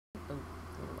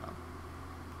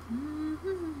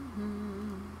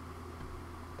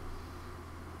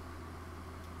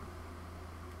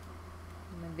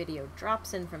video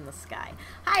drops in from the sky.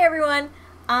 Hi everyone!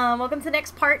 Welcome to the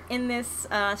next part in this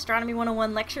Astronomy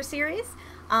 101 lecture series.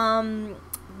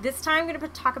 This time I'm going to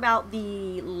talk about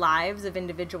the lives of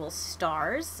individual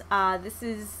stars. This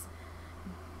is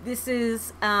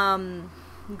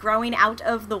growing out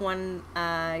of the one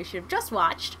you should have just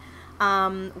watched,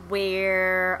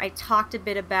 where I talked a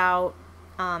bit about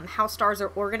how stars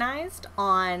are organized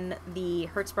on the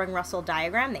Hertzsprung-Russell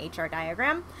diagram, the HR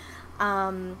diagram,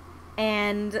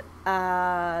 and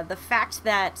the fact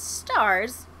that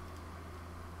stars,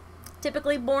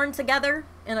 typically born together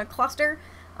in a cluster,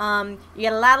 you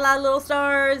get a lot of little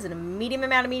stars and a medium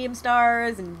amount of medium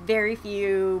stars and very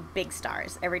few big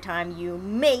stars every time you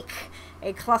make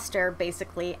a cluster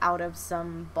basically out of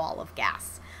some ball of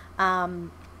gas.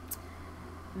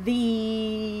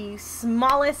 The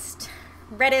smallest,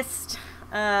 reddest,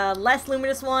 less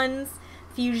luminous ones,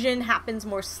 fusion happens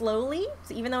more slowly.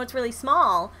 So even though it's really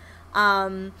small,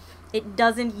 it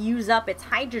doesn't use up its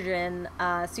hydrogen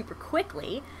super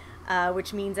quickly,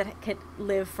 which means that it could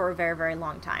live for a very, very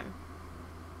long time.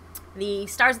 The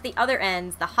stars at the other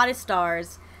ends, the hottest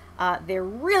stars, they're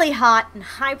really hot and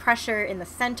high pressure in the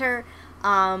center,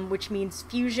 which means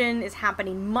fusion is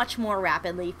happening much more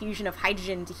rapidly, fusion of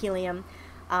hydrogen to helium,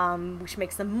 which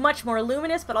makes them much more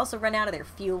luminous, but also run out of their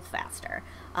fuel faster.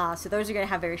 So those are going to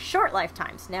have very short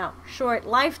lifetimes. Now, short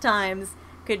lifetimes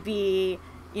could be,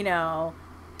 you know,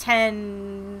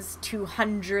 tens to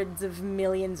hundreds of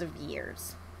millions of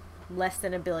years, less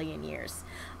than a billion years.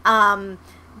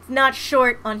 It's not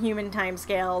short on human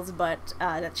time-scales, but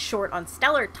that's short on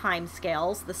stellar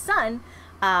time-scales. The sun,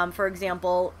 for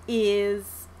example,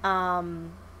 has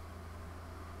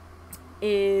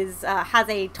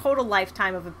a total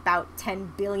lifetime of about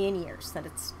 10 billion years, that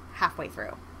it's halfway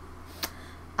through.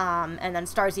 And then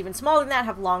stars even smaller than that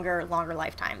have longer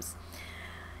lifetimes.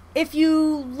 If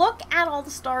you look at all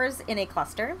the stars in a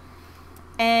cluster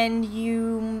and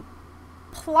you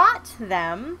plot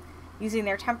them using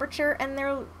their temperature and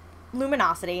their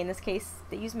luminosity, in this case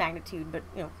they use magnitude, but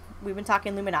you know, we've been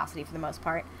talking luminosity for the most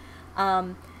part,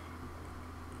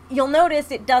 you'll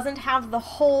notice it doesn't have the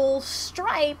whole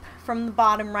stripe from the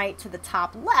bottom right to the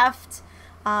top left.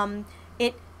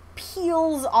 It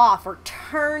peels off or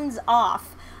turns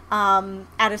off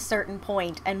at a certain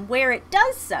point, and where it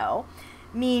does so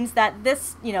means that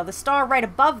this, you know, the star right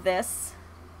above this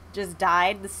just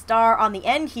died. The star on the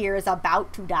end here is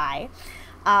about to die.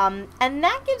 And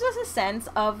that gives us a sense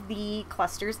of the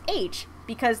cluster's age,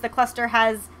 because the cluster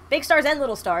has big stars and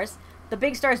little stars. The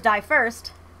big stars die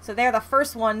first, so they're the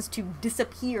first ones to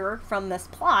disappear from this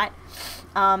plot,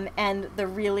 and the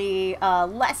really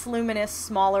less luminous,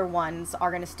 smaller ones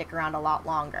are going to stick around a lot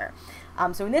longer.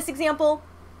 So in this example,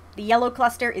 the yellow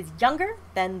cluster is younger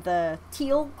than the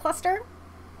teal cluster.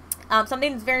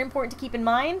 Something that's very important to keep in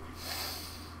mind: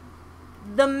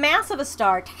 the mass of a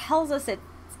star tells us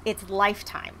its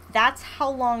lifetime. That's how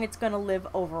long it's going to live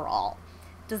overall.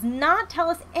 It does not tell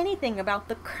us anything about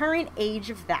the current age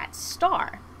of that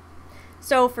star.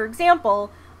 So, for example,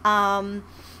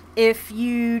 if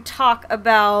you talk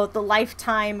about the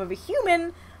lifetime of a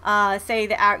human, say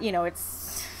that, you know,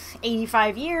 it's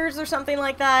 85 years or something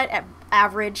like that at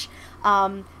average,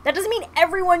 that doesn't mean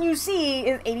everyone you see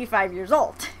is 85 years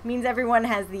old. It means everyone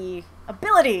has the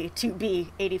ability to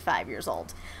be 85 years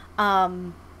old.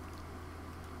 Same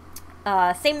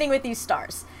thing with these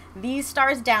stars. These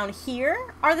stars down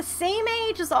here are the same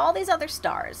age as all these other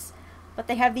stars, but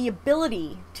they have the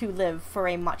ability to live for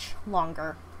a much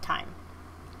longer time.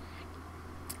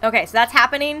 Okay, so that's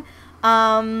happening.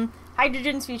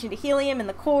 Hydrogen's fusion to helium in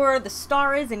the core. The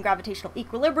star is in gravitational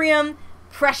equilibrium.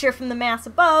 Pressure from the mass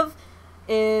above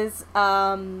is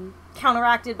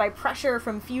counteracted by pressure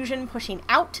from fusion pushing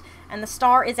out, and the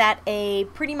star is at a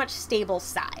pretty much stable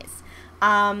size.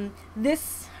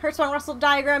 This Hertzsprung-Russell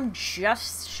diagram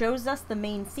just shows us the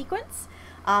main sequence.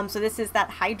 So this is that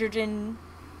hydrogen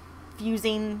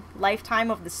fusing lifetime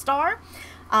of the star.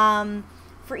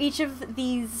 For each of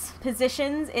these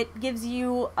positions, it gives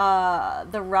you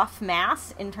the rough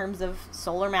mass in terms of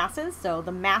solar masses. So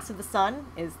the mass of the sun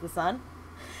is the sun.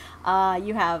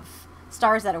 You have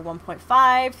stars that are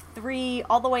 1.5, 3,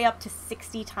 all the way up to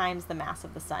 60 times the mass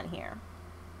of the sun here.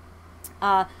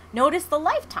 Notice the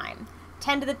lifetime.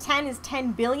 10 to the 10 is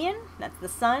 10 billion. That's the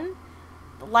sun.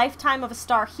 The lifetime of a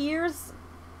star here is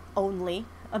only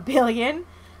a billion.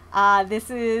 This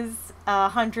is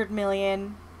 100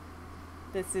 million.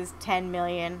 This is 10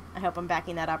 million. I hope I'm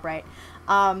backing that up right.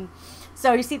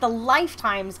 So you see the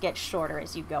lifetimes get shorter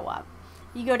as you go up.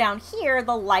 You go down here,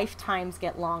 the lifetimes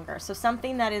get longer. So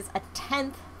something that is a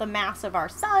tenth the mass of our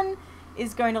sun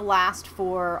is going to last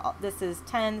for, this is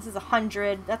 10, this is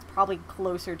 100, that's probably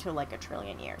closer to like 1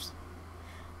 trillion years.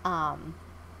 So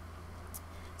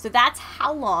that's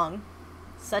how long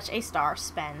such a star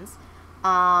spends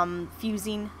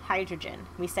fusing hydrogen.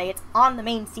 We say it's on the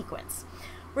main sequence.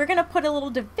 We're going to put a little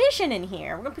division in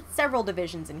here. We're going to put several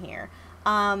divisions in here.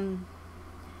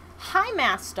 High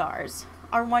mass stars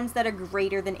are ones that are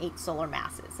greater than 8 solar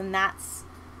masses, and that's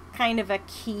kind of a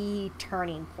key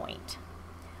turning point.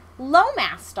 Low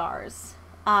mass stars,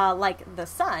 like the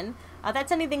sun,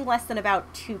 that's anything less than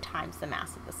about 2 times the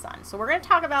mass of the sun. So we're going to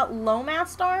talk about low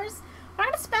mass stars. We're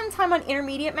not going to spend time on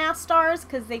intermediate mass stars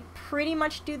because they pretty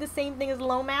much do the same thing as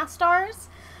low mass stars.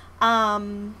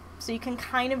 So you can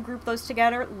kind of group those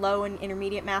together, low and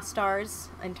intermediate mass stars,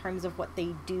 in terms of what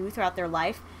they do throughout their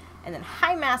life. And then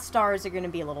high mass stars are going to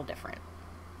be a little different.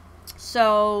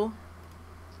 So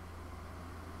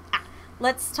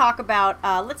let's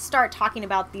start talking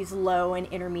about these low and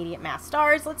intermediate mass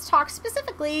stars. Let's talk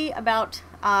specifically about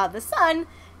the sun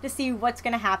to see what's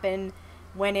going to happen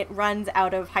when it runs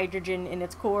out of hydrogen in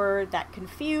its core that can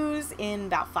fuse in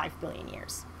about 5 billion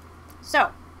years.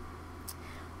 So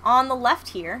on the left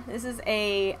here, this is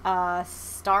a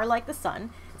star like the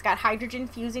sun. It's got hydrogen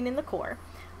fusing in the core.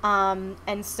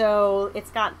 And so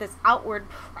it's got this outward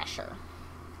pressure.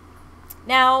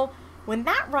 Now, when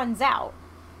that runs out,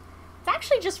 it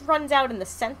actually just runs out in the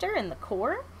center, in the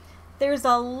core. There's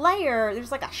a layer,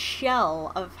 there's like a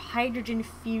shell of hydrogen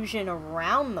fusion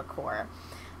around the core.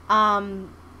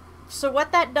 So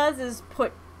what that does is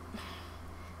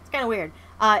it's kind of weird.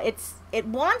 It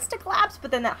wants to collapse, but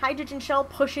then that hydrogen shell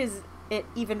pushes it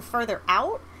even further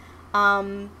out,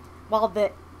 while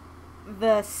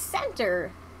the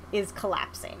center is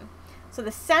collapsing. So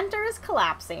the center is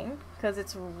collapsing because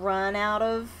it's run out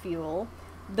of fuel.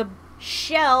 The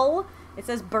shell, it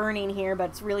says burning here, but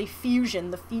it's really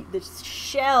fusion. The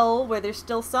shell, where there's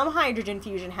still some hydrogen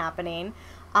fusion happening,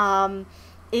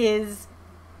 is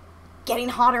getting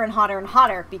hotter and hotter and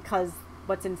hotter because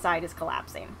what's inside is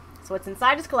collapsing. So what's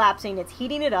inside is collapsing, it's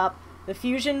heating it up, the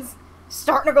fusion's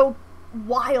starting to go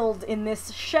wild in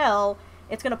this shell,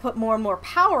 it's going to put more and more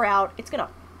power out, it's going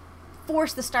to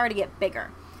force the star to get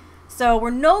bigger. So we're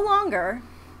no longer,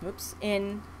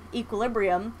 in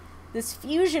equilibrium. This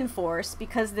fusion force,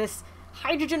 because this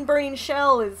hydrogen burning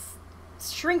shell is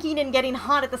shrinking and getting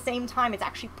hot at the same time, it's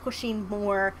actually pushing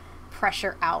more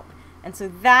pressure out. And so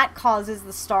that causes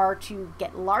the star to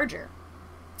get larger.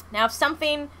 Now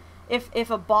if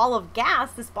a ball of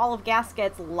gas, this ball of gas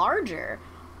gets larger,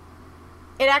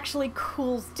 it actually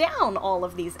cools down all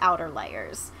of these outer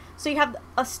layers. So you have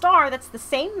a star that's the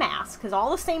same mass, because all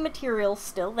the same material's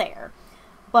still there,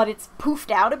 but it's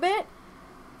poofed out a bit,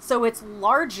 so it's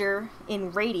larger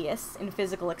in radius, in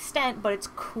physical extent, but it's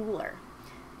cooler.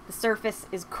 The surface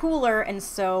is cooler, and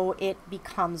so it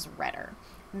becomes redder.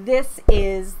 This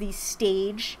is the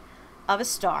stage of a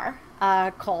star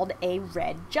called a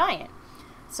red giant.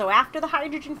 So after the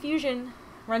hydrogen fusion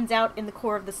runs out in the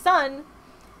core of the sun,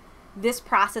 this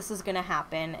process is going to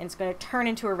happen, and it's going to turn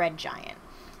into a red giant.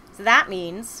 So that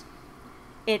means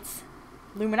its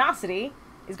luminosity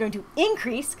is going to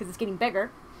increase because it's getting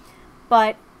bigger,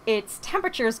 but its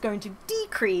temperature is going to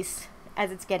decrease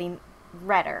as it's getting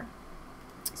redder.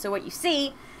 So what you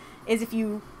see is if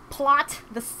you plot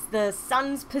the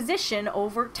sun's position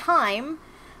over time,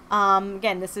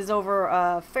 again, this is over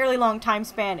a fairly long time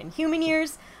span in human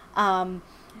years,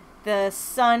 the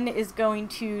sun is going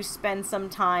to spend some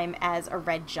time as a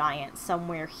red giant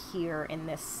somewhere here in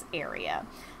this area.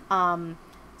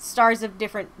 Stars of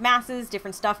different masses,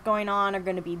 different stuff going on, are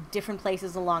going to be different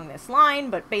places along this line,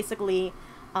 but basically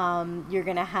you're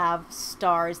going to have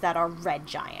stars that are red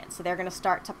giants. So they're going to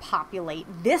start to populate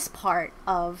this part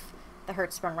of the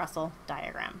Hertzsprung-Russell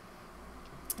diagram.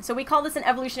 So we call this an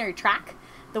evolutionary track,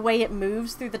 the way it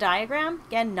moves through the diagram.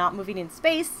 Again, not moving in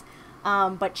space,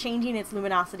 but changing its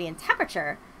luminosity and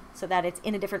temperature so that it's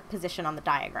in a different position on the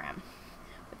diagram.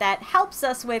 What that helps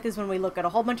us with is when we look at a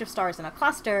whole bunch of stars in a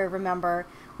cluster, remember,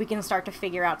 we can start to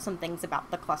figure out some things about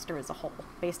the cluster as a whole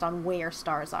based on where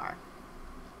stars are.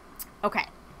 Okay.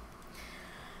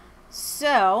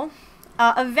 So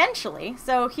eventually,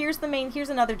 so here's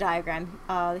another diagram.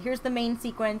 Here's the main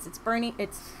sequence. It's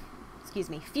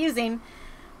fusing.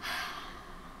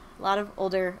 A lot of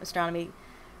older astronomy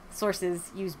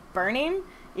sources use burning,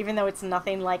 even though it's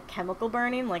nothing like chemical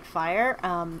burning, like fire.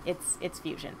 It's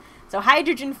fusion. So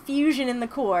hydrogen fusion in the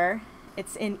core,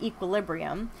 it's in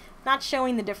equilibrium. Not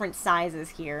showing the different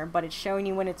sizes here, but it's showing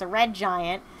you when it's a red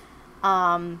giant.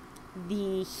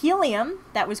 The helium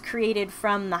that was created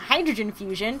from the hydrogen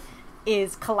fusion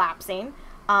is collapsing.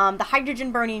 The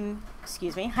hydrogen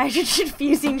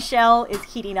fusing shell is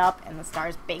heating up and the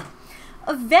star's big.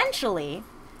 Eventually,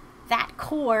 that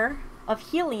core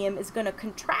of helium is going to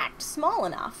contract small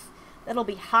enough that it'll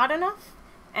be hot enough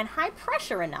and high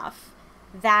pressure enough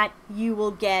that you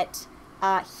will get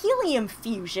helium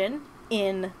fusion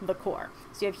in the core.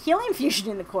 So you have helium fusion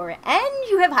in the core and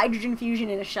you have hydrogen fusion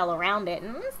in a shell around it,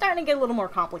 and it's starting to get a little more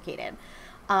complicated.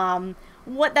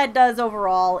 What that does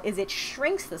overall is it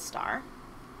shrinks the star.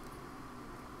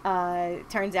 It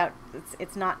turns out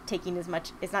it's not taking as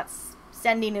much, it's not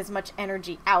sending as much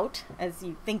energy out as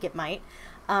you think it might,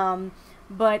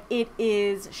 but it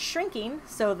is shrinking,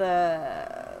 so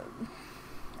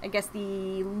I guess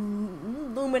the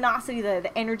luminosity,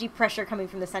 the energy pressure coming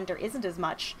from the center isn't as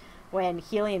much when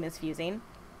helium is fusing,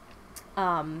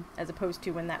 as opposed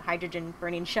to when that hydrogen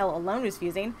burning shell alone is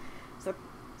fusing. So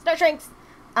star shrinks,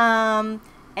 and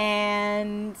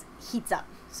heats up.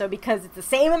 So because it's the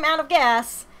same amount of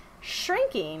gas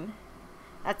shrinking,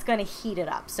 that's going to heat it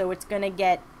up. So it's going to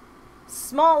get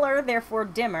smaller, therefore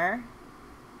dimmer,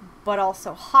 but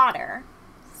also hotter.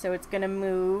 So it's going to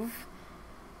move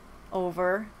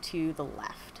over to the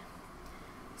left.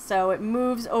 So it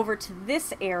moves over to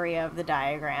this area of the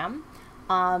diagram,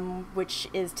 which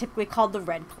is typically called the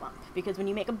red clump, because when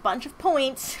you make a bunch of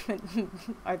points,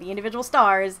 or the individual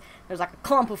stars, there's like a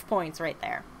clump of points right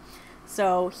there.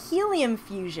 So helium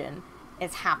fusion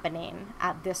is happening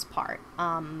at this part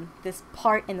in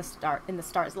the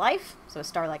star's life, so a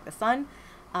star like the sun.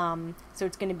 So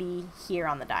it's going to be here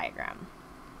on the diagram.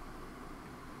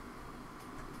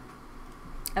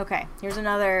 Okay, here's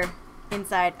another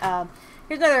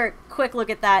here's another quick look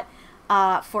at that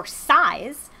for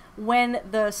size. When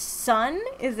the sun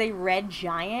is a red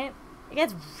giant, it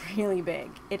gets really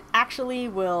big. It actually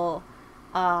will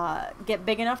get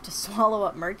big enough to swallow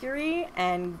up Mercury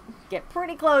and get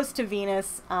pretty close to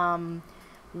Venus,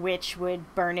 which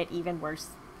would burn it even worse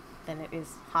than it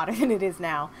is, hotter than it is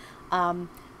now.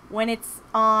 When it's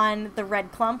on the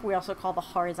red clump, we also call the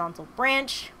horizontal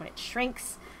branch. When it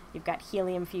shrinks, you've got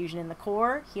helium fusion in the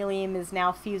core. Helium is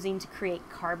now fusing to create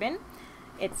carbon.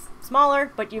 It's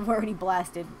smaller, but you've already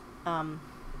blasted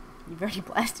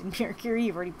Mercury.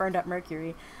 You've already burned up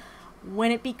Mercury.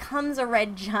 When it becomes a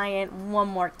red giant one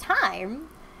more time,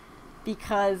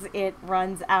 because it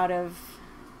runs out of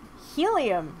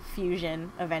helium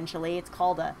fusion eventually, it's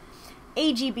called a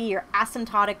AGB, or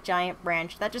asymptotic giant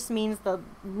branch. That just means the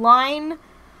line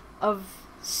of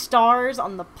stars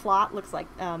on the plot looks like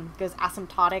goes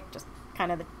asymptotic, just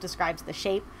kind of describes the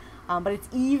shape, but it's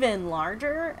even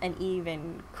larger and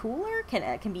even cooler,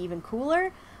 can be even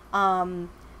cooler,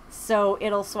 so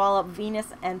it'll swallow up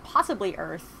Venus and possibly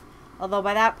Earth, although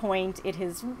by that point it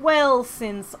has well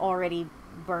since already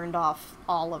burned off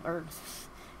all of Earth,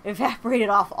 evaporated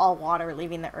off all water,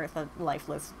 leaving the Earth a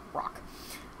lifeless rock.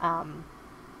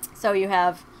 So you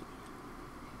have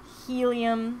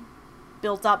helium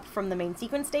built up from the main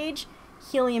sequence stage.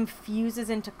 Helium fuses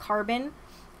into carbon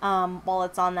while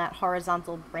it's on that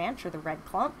horizontal branch, or the red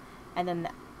clump, and then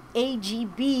the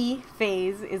AGB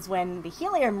phase is when the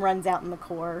helium runs out in the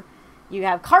core. You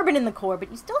have carbon in the core,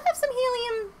 but you still have some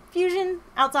helium fusion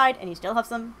outside, and you still have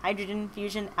some hydrogen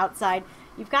fusion outside.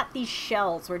 You've got these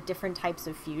shells where different types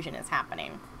of fusion is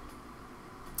happening.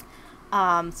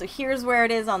 So here's where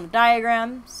it is on the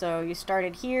diagram. So you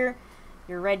started here,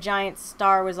 your red giant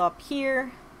star was up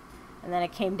here, and then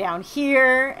it came down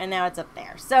here, and now it's up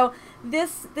there. So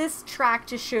this track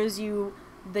just shows you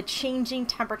the changing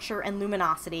temperature and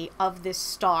luminosity of this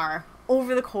star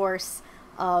over the course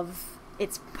of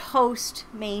its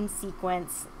post-main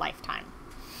sequence lifetime.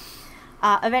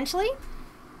 Eventually,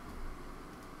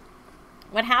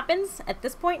 what happens at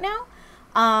this point now?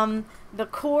 The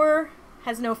core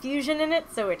has no fusion in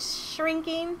it, so it's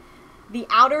shrinking. The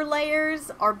outer layers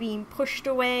are being pushed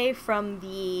away from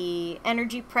the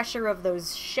energy pressure of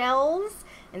those shells,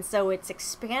 and so it's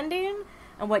expanding.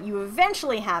 And what you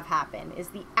eventually have happen is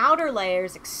the outer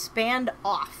layers expand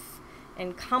off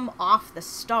and come off the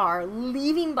star,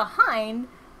 leaving behind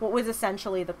what was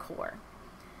essentially the core.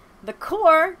 The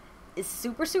core is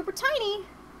super, super tiny,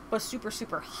 but super,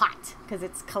 super hot, because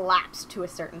it's collapsed to a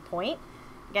certain point.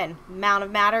 Again, amount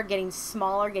of matter getting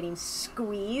smaller, getting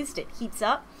squeezed, it heats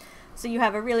up. So you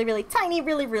have a really, really tiny,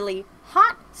 really, really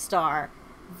hot star.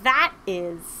 That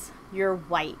is your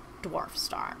white dwarf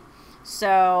star.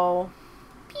 So,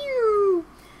 pew!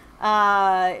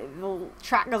 The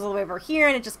track goes all the way over here,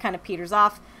 and it just kind of peters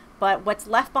off. But what's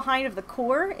left behind of the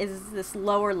core is this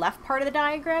lower left part of the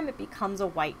diagram. It becomes a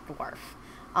white dwarf.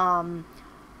 On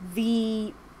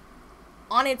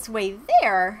its way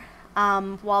there,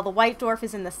 while the white dwarf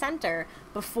is in the center,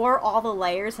 before all the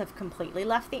layers have completely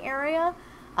left the area,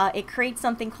 it creates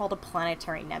something called a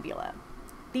planetary nebula.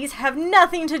 These have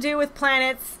nothing to do with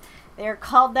planets. They're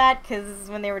called that because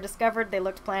when they were discovered, they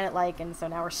looked planet-like, and so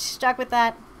now we're stuck with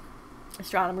that.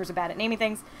 Astronomers are bad at naming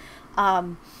things.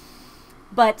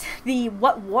 But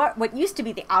what used to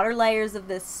be the outer layers of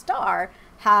this star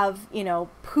have, you know,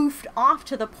 poofed off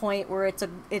to the point where it's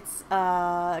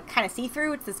kind of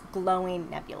see-through. It's this glowing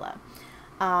nebula.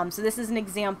 So this is an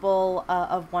example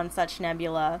of one such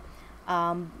nebula.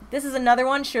 This is another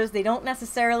one, shows they don't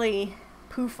necessarily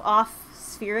poof off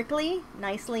spherically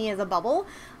nicely as a bubble.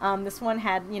 This one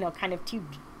had, you know, kind of two,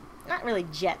 not really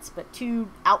jets, but two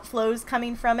outflows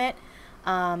coming from it.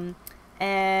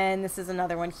 And this is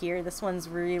another one here. This one's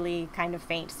really kind of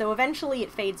faint. So eventually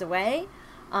it fades away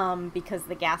because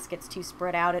the gas gets too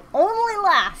spread out. It only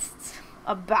lasts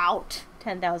about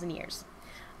 10,000 years.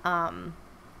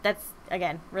 That's,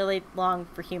 again, really long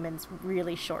for humans,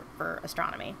 really short for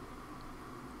astronomy.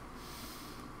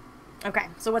 Okay,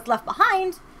 so what's left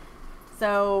behind?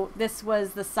 So this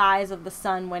was the size of the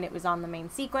sun when it was on the main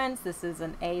sequence. This is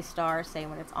an A star, say,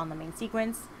 when it's on the main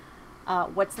sequence.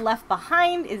 What's left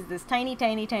behind is this tiny,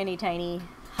 tiny, tiny, tiny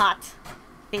hot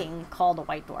thing called a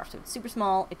white dwarf. So it's super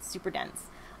small, it's super dense.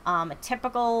 A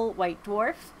typical white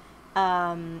dwarf,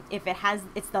 if it has,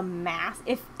 it's the mass,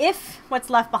 if what's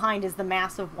left behind is the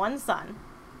mass of one sun,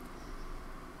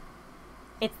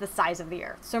 it's the size of the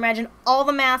Earth. So imagine all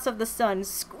the mass of the sun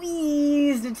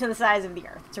squeezed into the size of the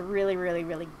Earth. It's a really, really,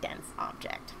 really dense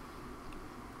object.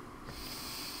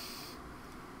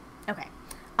 Okay.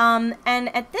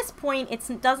 And at this point,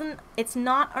 it's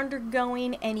not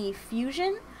undergoing any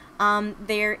fusion.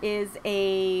 There is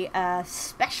a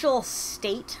special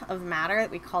state of matter that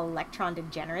we call electron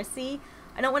degeneracy.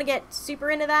 I don't want to get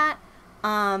super into that,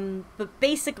 but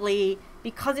basically,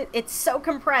 because it's so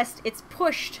compressed, it's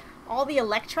pushed all the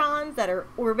electrons that are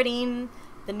orbiting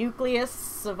the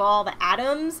nucleus of all the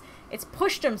atoms, it's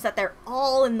pushed them so that they're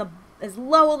all in as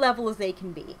low a level as they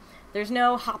can be. There's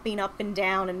no hopping up and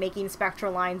down and making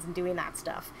spectral lines and doing that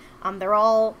stuff. They're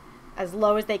all as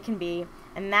low as they can be,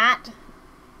 and that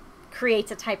creates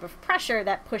a type of pressure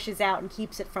that pushes out and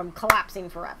keeps it from collapsing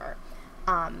forever.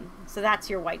 So that's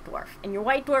your white dwarf. And your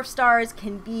white dwarf stars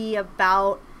can be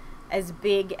about as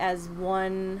big as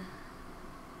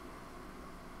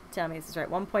tell me this is right,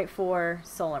 1.4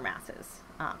 solar masses.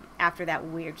 After that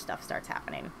weird stuff starts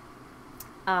happening.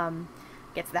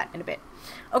 Get to that in a bit.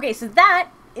 Okay, so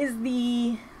that is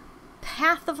the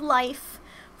path of life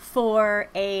for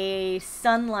a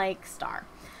sun-like star.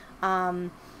 Oh,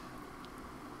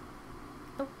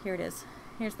 here it is.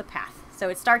 Here's the path. So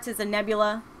it starts as a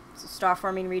nebula. So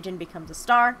star-forming region becomes a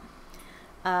star.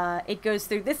 It goes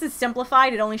through, this is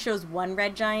simplified. It only shows one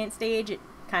red giant stage. It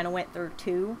kind of went through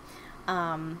two.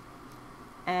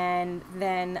 And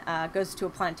then goes to a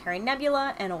planetary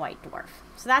nebula and a white dwarf.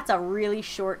 So that's a really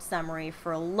short summary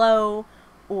for a low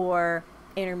or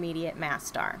intermediate mass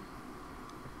star.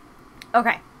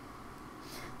 Okay,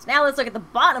 so now let's look at the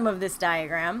bottom of this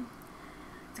diagram.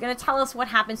 It's going to tell us what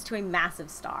happens to a massive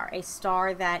star, a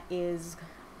star that is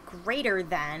greater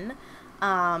than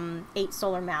 8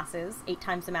 solar masses, 8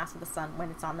 times the mass of the sun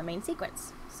when it's on the main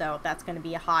sequence. So that's going to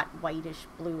be a hot, whitish,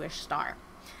 bluish star.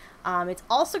 It's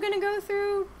also going to go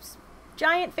through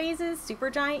giant phases, super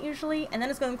giant usually, and then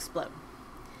it's going to explode.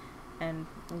 And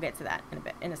we'll get to that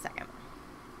in a second.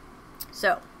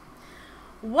 So,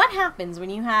 what happens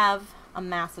when you have a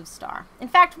massive star? In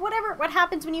fact, what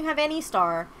happens when you have any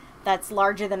star that's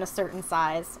larger than a certain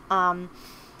size?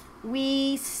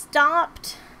 We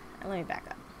stopped, let me back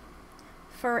up.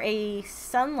 For a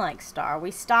sun-like star, we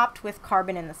stopped with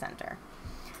carbon in the center.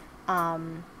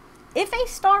 If a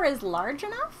star is large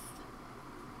enough,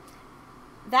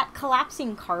 that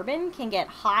collapsing carbon can get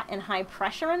hot and high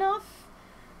pressure enough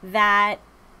that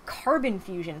carbon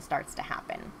fusion starts to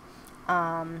happen.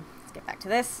 Let's get back to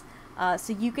this.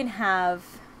 So you can have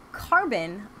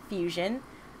carbon fusion,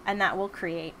 and that will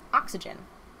create oxygen.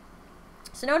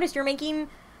 So notice you're making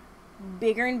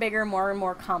bigger and bigger, more and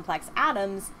more complex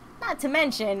atoms, not to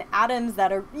mention atoms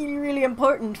that are really, really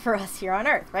important for us here on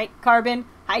Earth, right? Carbon,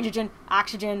 hydrogen,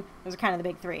 oxygen, those are kind of the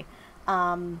big three.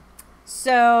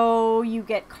 So you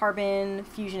get carbon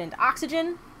fusion into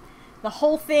oxygen. The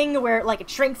whole thing where like it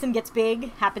shrinks and gets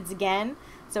big happens again.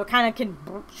 So it kind of can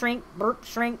burp,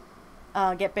 shrink,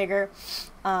 get bigger.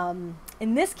 In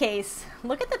this case,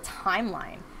 look at the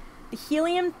timeline. The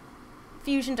helium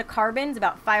fusion to carbon is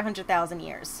about 500,000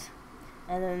 years.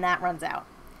 And then that runs out.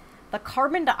 The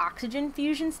carbon to oxygen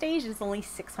fusion stage is only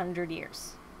 600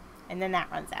 years. And then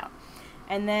that runs out.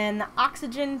 And then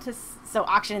so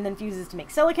oxygen then fuses to make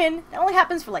silicon. That only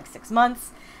happens for like 6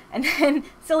 months. And then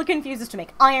silicon fuses to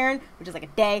make iron, which is like a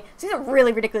day. So these are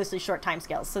really ridiculously short time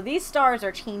scales. So these stars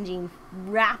are changing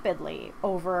rapidly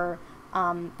over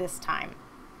this time.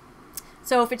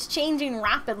 So if it's changing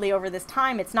rapidly over this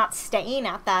time, it's not staying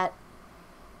at that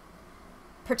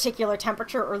particular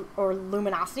temperature or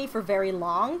luminosity for very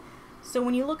long. So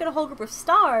when you look at a whole group of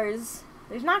stars,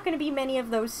 there's not going to be many of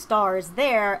those stars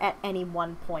there at any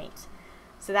one point.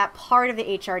 So that part of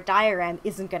the HR diagram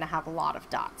isn't going to have a lot of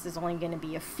dots. There's only going to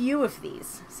be a few of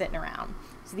these sitting around.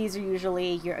 So these are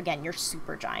usually, your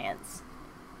supergiants.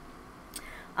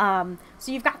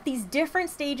 So you've got these different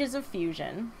stages of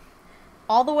fusion,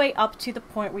 all the way up to the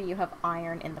point where you have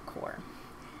iron in the core.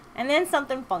 And then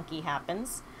something funky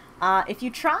happens. If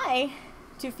you try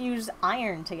to fuse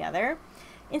iron together,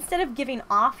 instead of giving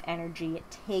off energy,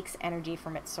 it takes energy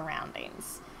from its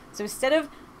surroundings. So instead of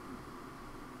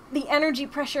the energy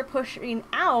pressure pushing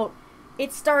out,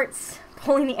 it starts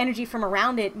pulling the energy from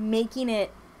around it, making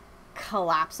it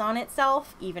collapse on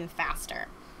itself even faster.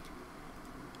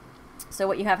 So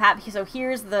what you have so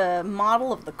here's the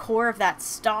model of the core of that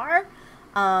star,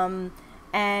 and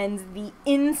the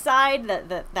inside,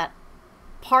 that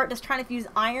part that's trying to fuse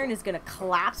iron is going to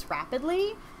collapse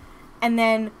rapidly and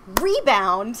then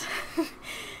rebound,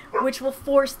 which will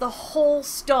force the whole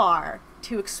star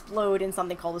to explode in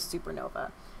something called a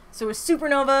supernova. So a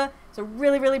supernova is a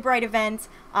really, really bright event.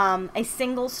 A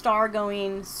single star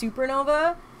going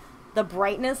supernova, the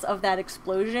brightness of that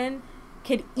explosion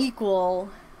could equal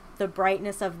the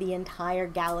brightness of the entire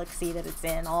galaxy that it's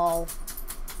in.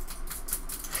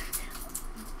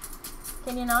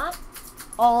 Can you not?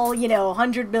 All,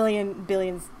 100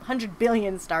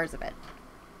 billion stars of it.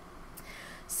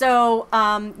 So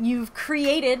you've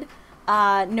created,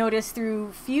 notice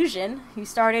through fusion, you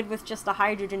started with just a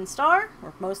hydrogen star,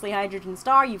 or mostly hydrogen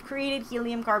star. You've created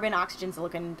helium, carbon, oxygen,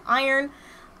 silicon, iron.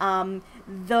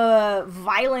 The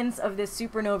violence of this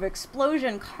supernova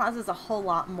explosion causes a whole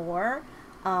lot more,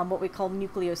 what we call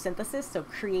nucleosynthesis, so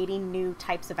creating new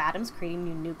types of atoms, creating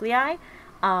new nuclei.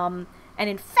 And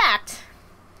in fact,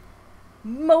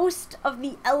 most of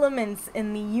the elements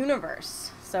in the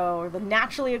universe, so the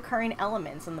naturally occurring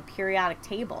elements in the periodic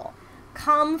table,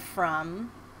 come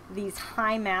from these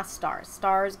high mass stars,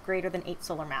 stars greater than 8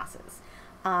 solar masses.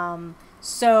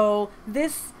 So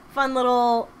this fun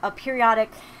little periodic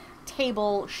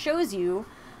table shows you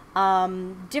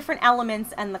different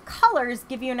elements, and the colors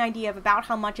give you an idea of about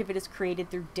how much of it is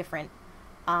created through different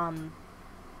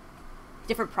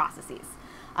processes.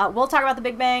 We'll talk about the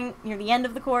Big Bang near the end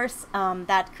of the course.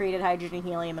 That created hydrogen,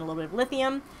 helium, and a little bit of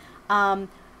lithium.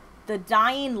 The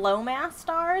dying low mass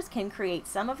stars can create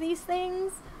some of these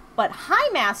things, but high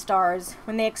mass stars,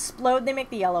 when they explode, they make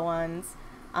the yellow ones.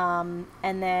 And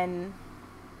then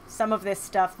some of this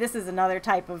stuff, this is another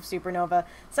type of supernova.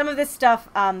 Some of this stuff,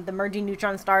 the merging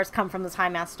neutron stars, come from those high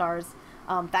mass stars.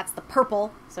 That's the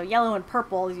purple. So yellow and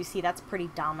purple, as you see, that's pretty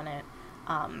dominant.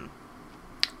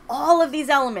 All of these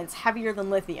elements, heavier than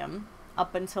lithium,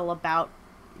 up until about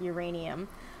uranium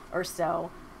or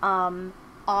so,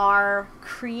 are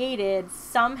created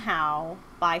somehow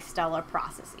by stellar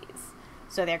processes.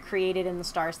 So they're created in the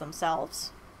stars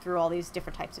themselves through all these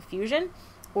different types of fusion,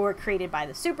 or created by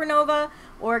the supernova,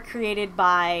 or created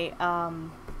by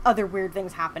other weird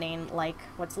things happening, like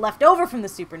what's left over from the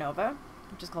supernova,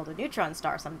 which is called a neutron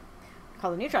star,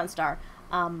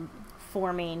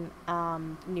 forming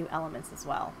new elements as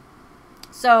well.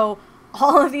 So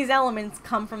all of these elements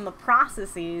come from the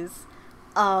processes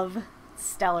of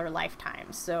stellar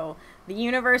lifetimes. So the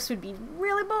universe would be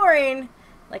really boring,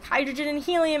 like hydrogen and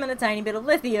helium and a tiny bit of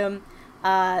lithium,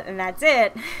 and that's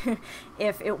it,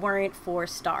 if it weren't for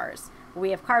stars.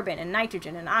 We have carbon and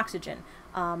nitrogen and oxygen,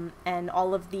 and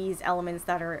all of these elements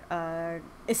that are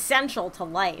essential to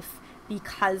life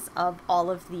because of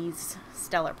all of these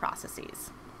stellar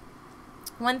processes.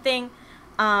 One thing,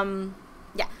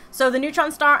 so the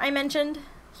neutron star I mentioned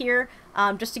here,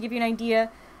 just to give you an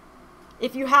idea,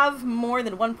 if you have more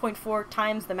than 1.4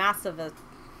 times the mass of a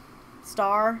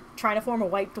star trying to form a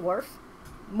white dwarf,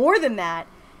 more than that,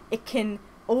 it can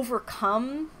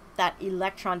overcome that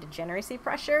electron degeneracy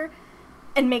pressure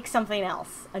and make something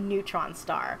else, a neutron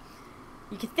star.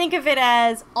 You can think of it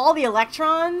as all the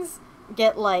electrons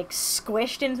get like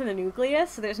squished into the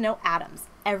nucleus, so there's no atoms.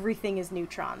 Everything is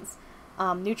neutrons.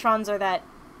 Neutrons are that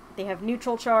they have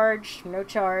neutral charge, no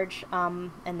charge,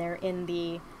 and they're in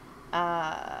the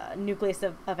nucleus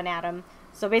of an atom.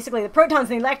 So basically the protons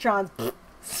and the electrons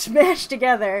smash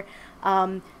together,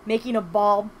 making a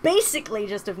ball basically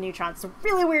just of neutrons. It's a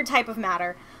really weird type of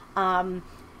matter.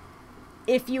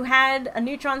 If you had a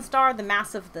neutron star the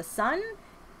mass of the sun,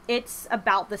 it's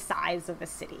about the size of a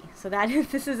city. So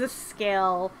this is a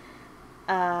scale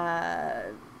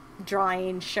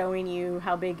drawing showing you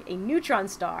how big a neutron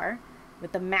star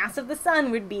with the mass of the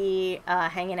sun would be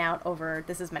hanging out over.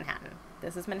 This is Manhattan.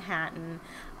 This is Manhattan.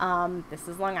 This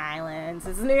is Long Island.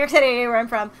 This is New York City, where I'm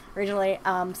from originally.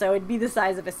 So it'd be the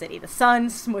size of a city. The sun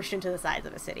smushed into the size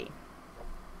of a city.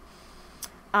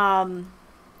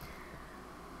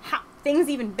 Things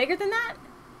even bigger than that.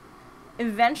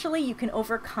 Eventually, you can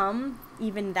overcome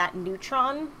even that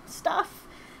neutron stuff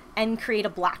and create a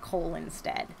black hole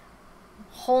instead.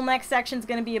 Whole next section is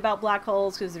going to be about black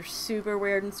holes because they're super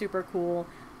weird and super cool.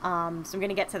 So I'm going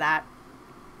to get to that.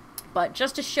 But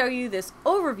just to show you this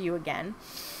overview again,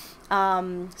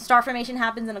 star formation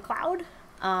happens in a cloud.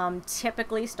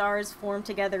 Typically, stars form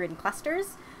together in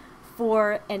clusters.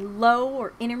 For a low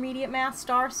or intermediate mass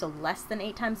star, so less than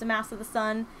 8 times the mass of the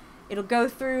sun, it'll go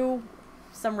through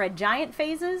some red giant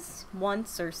phases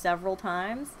once or several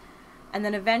times, and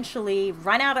then eventually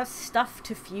run out of stuff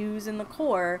to fuse in the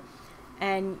core,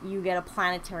 and you get a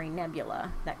planetary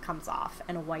nebula that comes off,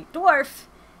 and a white dwarf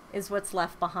is what's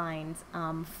left behind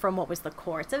from what was the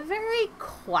core. It's a very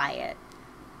quiet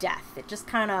death. It just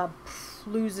kind of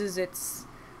loses its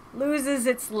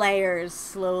layers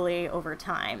slowly over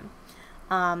time.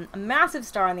 A massive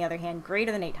star, on the other hand,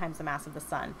 greater than 8 times the mass of the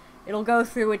sun, it'll go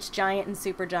through its giant and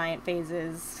supergiant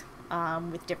phases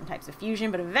with different types of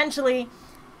fusion, but eventually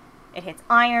it hits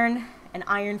iron, and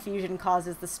iron fusion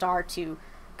causes the star to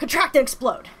contract and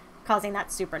explode, causing that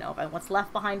supernova. And what's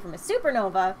left behind from a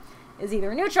supernova is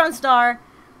either a neutron star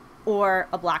or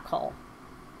a black hole.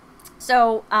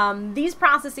 So these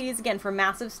processes, again, for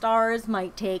massive stars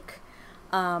might take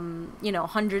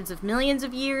hundreds of millions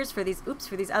of years. For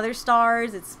these other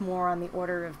stars, it's more on the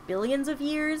order of billions of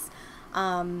years.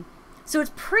 So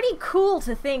it's pretty cool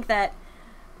to think that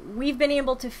we've been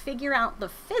able to figure out the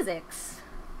physics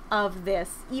of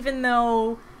this, even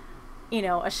though,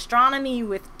 astronomy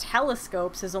with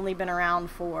telescopes has only been around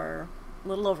for a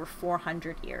little over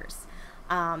 400 years.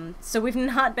 So we've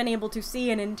not been able to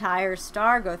see an entire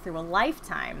star go through a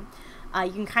lifetime.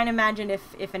 You can kind of imagine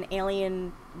if an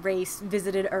alien race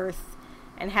visited Earth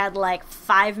and had like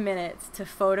 5 minutes to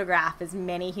photograph as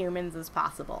many humans as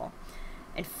possible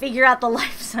and figure out the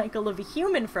life cycle of a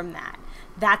human from that.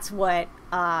 That's what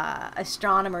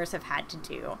astronomers have had to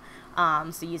do.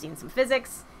 So using some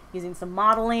physics, using some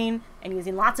modeling, and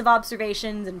using lots of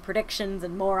observations and predictions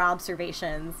and more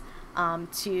observations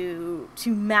to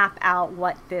map out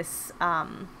what this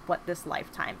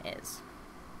lifetime is.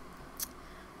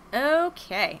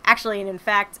 Okay. Actually, and in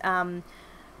fact,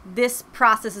 this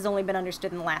process has only been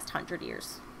understood in the last 100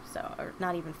 years. So, or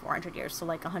not even 400 years, so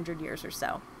like 100 years or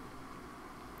so.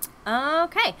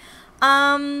 Okay.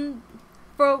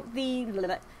 For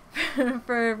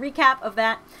recap of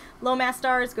that, low mass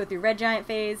stars go through red giant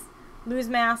phase, lose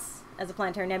mass as a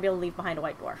planetary nebula, leave behind a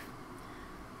white dwarf.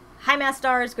 High mass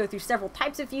stars go through several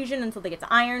types of fusion until they get to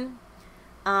iron,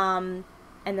 and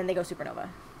then they go supernova.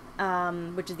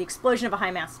 Which is the explosion of a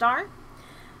high mass star.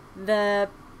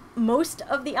 Most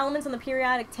of the elements on the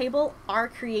periodic table are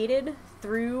created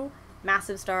through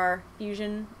massive star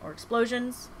fusion or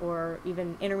explosions, or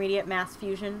even intermediate mass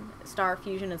fusion, star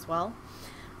fusion as well.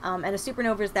 And a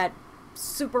supernova is that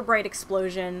super bright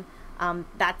explosion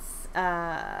that's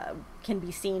can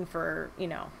be seen for,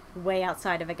 way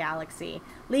outside of a galaxy,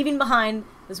 leaving behind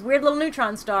this weird little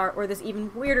neutron star, or this even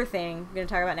weirder thing we're going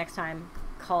to talk about next time,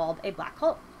 called a black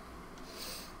hole.